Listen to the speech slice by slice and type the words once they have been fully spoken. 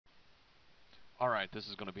Alright, this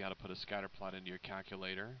is going to be how to put a scatter plot into your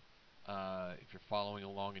calculator. If you're following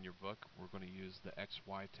along in your book, we're going to use the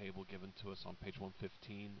XY table given to us on page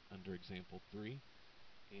 115 under example 3.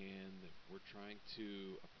 And we're trying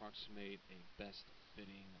to approximate a best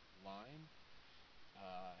fitting line.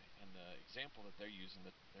 And the example that they're using,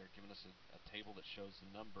 that they're giving us a table that shows the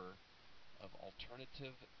number of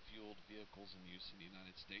alternative fueled vehicles in use in the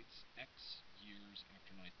United States X years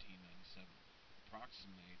after 1997.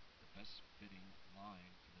 Approximate the best fitting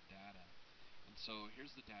line for the data. And so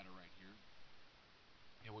here's the data right here,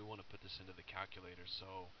 and we want to put this into the calculator.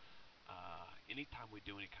 So anytime we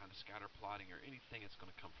do any kind of scatter plotting or anything, it's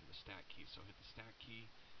going to come from the stat key. So hit the stat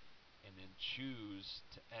key and then choose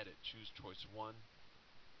to edit. Choose choice 1.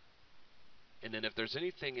 And then if there's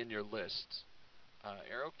anything in your list,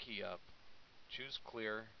 arrow key up, choose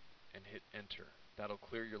clear, and hit enter. That'll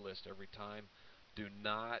clear your list every time. Do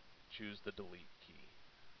not choose the delete key.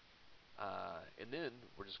 And then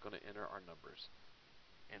we're just going to enter our numbers.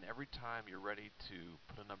 And every time you're ready to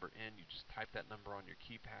put a number in, you just type that number on your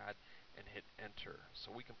keypad and hit enter. So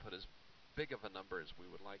we can put as big of a number as we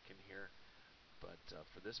would like in here. But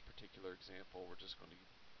for this particular example, we're just going to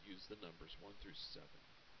use the numbers 1 through 7.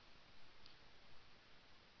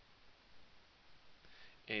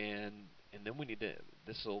 And then we need to,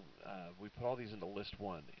 we put all these into list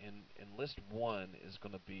 1. And list 1 is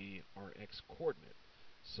going to be our x coordinate.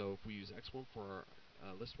 So if we use x1 for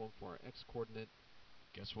our, list 1 for our x coordinate,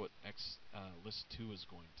 guess what list 2 is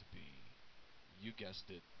going to be? You guessed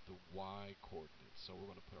it, the y coordinates. So we're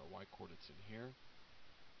going to put our y coordinates in here.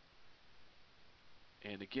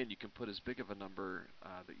 And again, you can put as big of a number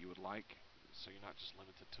that you would like, so you're not just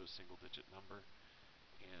limited to a single digit number.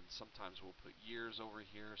 And sometimes we'll put years over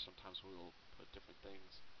here, sometimes we'll put different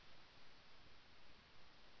things.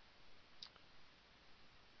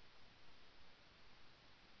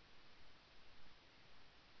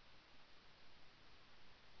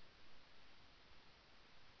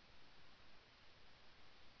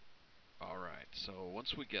 Alright, so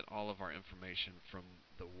once we get all of our information from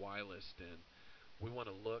the Y list in, we want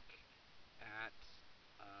to look at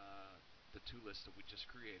the two lists that we just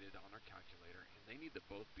created on our calculator, and they need to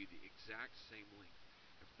both be the exact same length.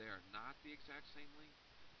 If they are not the exact same length,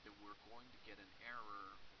 then we're going to get an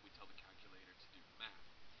error when we tell the calculator to do math.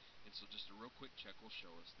 And so just a real quick check will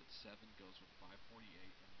show us that 7 goes with 548,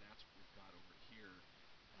 and that's what we've got over here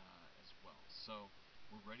as well. So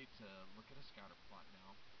we're ready to look at a scatter plot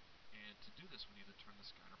now. And to do this, we need to turn the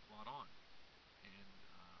scatter plot on. And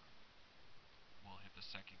we'll hit the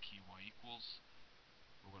second key, y equals.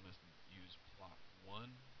 We're going to use plot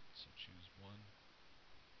 1, so choose 1.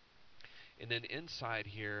 And then inside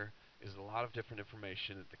here is a lot of different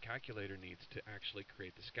information that the calculator needs to actually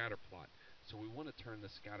create the scatter plot. So we want to turn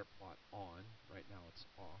the scatter plot on. Right now it's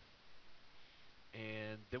off.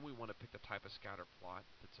 And then we want to pick the type of scatter plot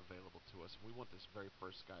that's available to us. We want this very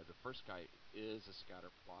first guy. The first guy is a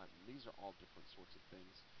scatter plot, and these are all different sorts of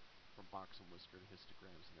things, from box and whisker to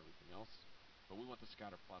histograms and everything else. But we want the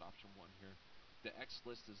scatter plot, option 1 here. The X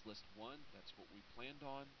list is list 1, that's what we planned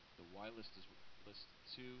on. The Y list is list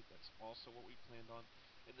 2, that's also what we planned on.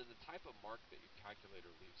 And then the type of mark that your calculator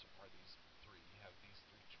leaves are these 3. You have these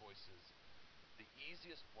 3 choices. The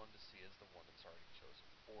easiest one to see is the one that's already chosen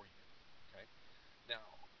for you. Okay? Now,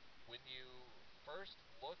 when you first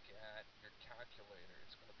look at your calculator,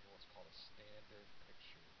 it's going to be what's called a standard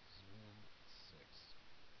picture, zoom 6.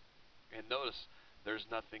 And notice, there's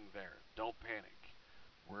nothing there. Don't panic.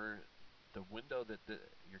 The window that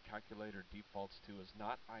your calculator defaults to is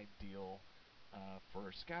not ideal for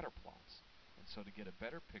scatter plots. And so to get a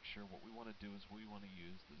better picture, what we want to do is we want to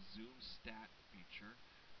use the zoom stat feature,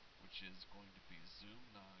 which is going to be zoom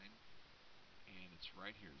 9. And it's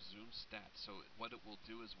right here, zoom stat. So what it will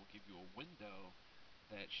do is we'll give you a window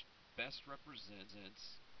that best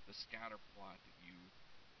represents the scatter plot that you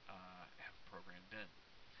have programmed in.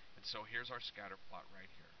 And so here's our scatter plot right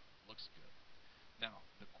here. Looks good. Now,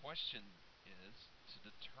 the question is to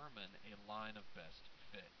determine a line of best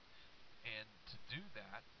fit. And to do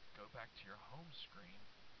that, go back to your home screen.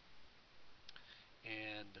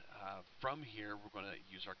 And from here, we're going to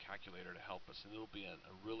use our calculator to help us. And it'll be a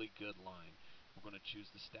really good line. We're going to choose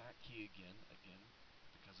the stat key again,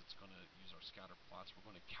 because it's going to use our scatter plots. We're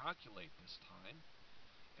going to calculate this time.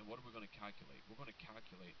 And what are we going to calculate? We're going to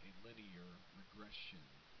calculate a linear regression.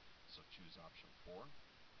 So choose option 4.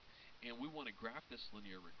 And we want to graph this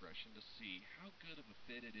linear regression to see how good of a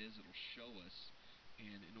fit it is. It'll show us.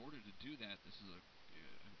 And in order to do that, this is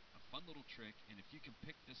a fun little trick. And if you can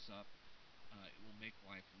pick this up, it will make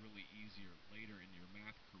life really easier later in your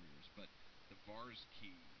math careers. But the vars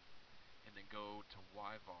key, and then go to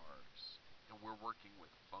yvars, and we're working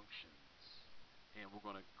with functions, and we're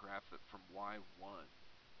going to graph it from y1.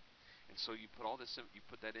 And so you put all this in, you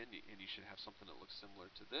put that in, and you should have something that looks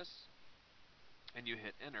similar to this. And you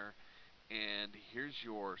hit enter, and here's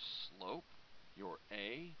your slope, your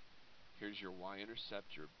A. Here's your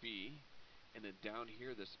y-intercept, your B. And then down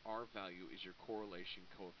here, this R value is your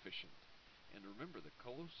correlation coefficient. And remember, the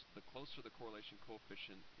closer the correlation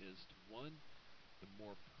coefficient is to 1, the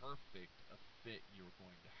more perfect a fit you're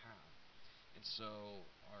going to have. And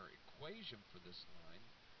so our equation for this line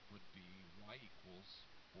would be y equals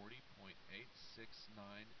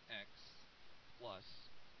 40.869x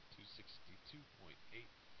plus 262.83.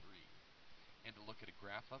 And to look at a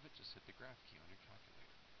graph of it, just hit the graph key on your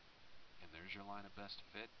calculator. And there's your line of best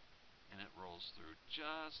fit, and it rolls through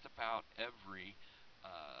just about every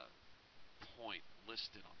point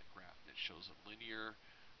listed on the graph. And it shows a linear,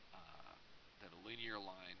 that a linear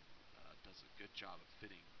line does a good job of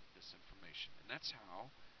fitting this information. And that's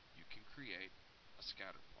how you can create a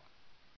scatter plot.